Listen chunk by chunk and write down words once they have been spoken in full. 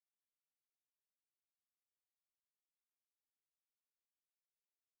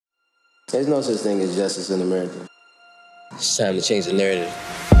There's no such thing as justice in America. It's time to change the narrative.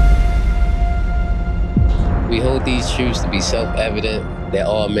 We hold these truths to be self-evident, that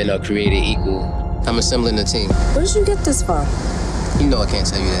all men are created equal. I'm assembling a team. Where did you get this from? You know I can't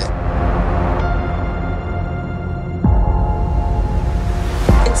tell you that.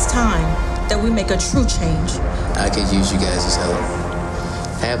 It's time that we make a true change. I could use you guys as help.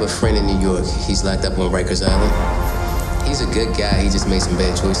 I have a friend in New York. He's locked up on Rikers Island. He's a good guy. He just made some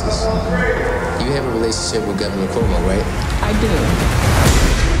bad choices. You have a relationship with Governor Cuomo, right? I do.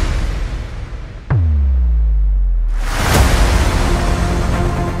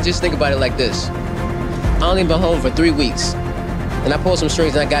 Just think about it like this. I only been home for 3 weeks, and I pulled some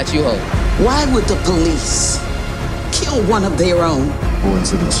strings and I got you home. Why would the police kill one of their own? According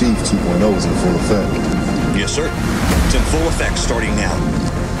to the chief, 2.0 is in full effect. Yes, sir. It's in full effect starting now.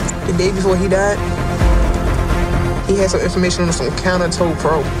 The day before he died, he had some information on some counter told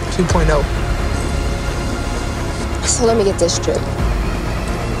pro 2.0. So let me get this straight.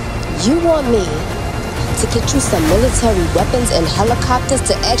 You want me to get you some military weapons and helicopters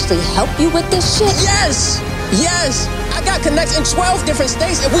to actually help you with this shit? Yes! Yes! I got connects in 12 different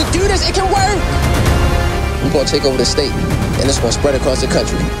states. If we do this, it can work! We're gonna take over the state, and it's gonna spread across the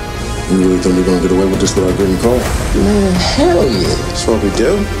country. You really think we're gonna get away with this without getting caught? Man, hell yeah. That's what we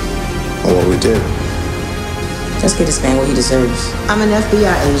do, or what we did. Let's get this man what he deserves. I'm an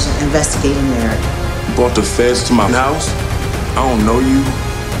FBI agent investigating Merrick. You brought the feds to my house. I don't know you.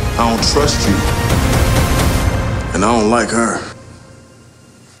 I don't trust you. And I don't like her.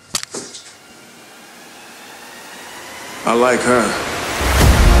 I like her.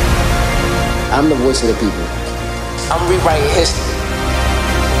 I'm the voice of the people. I'm rewriting history.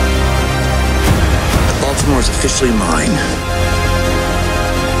 Baltimore is officially mine.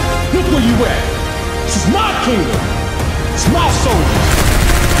 Look where you at. This is my kingdom. It's my soldiers.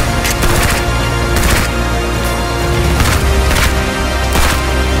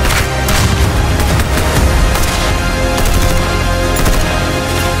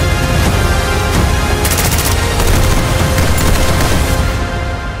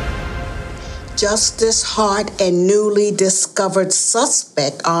 Justice Hart and newly discovered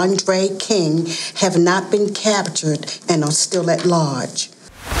suspect Andre King have not been captured and are still at large.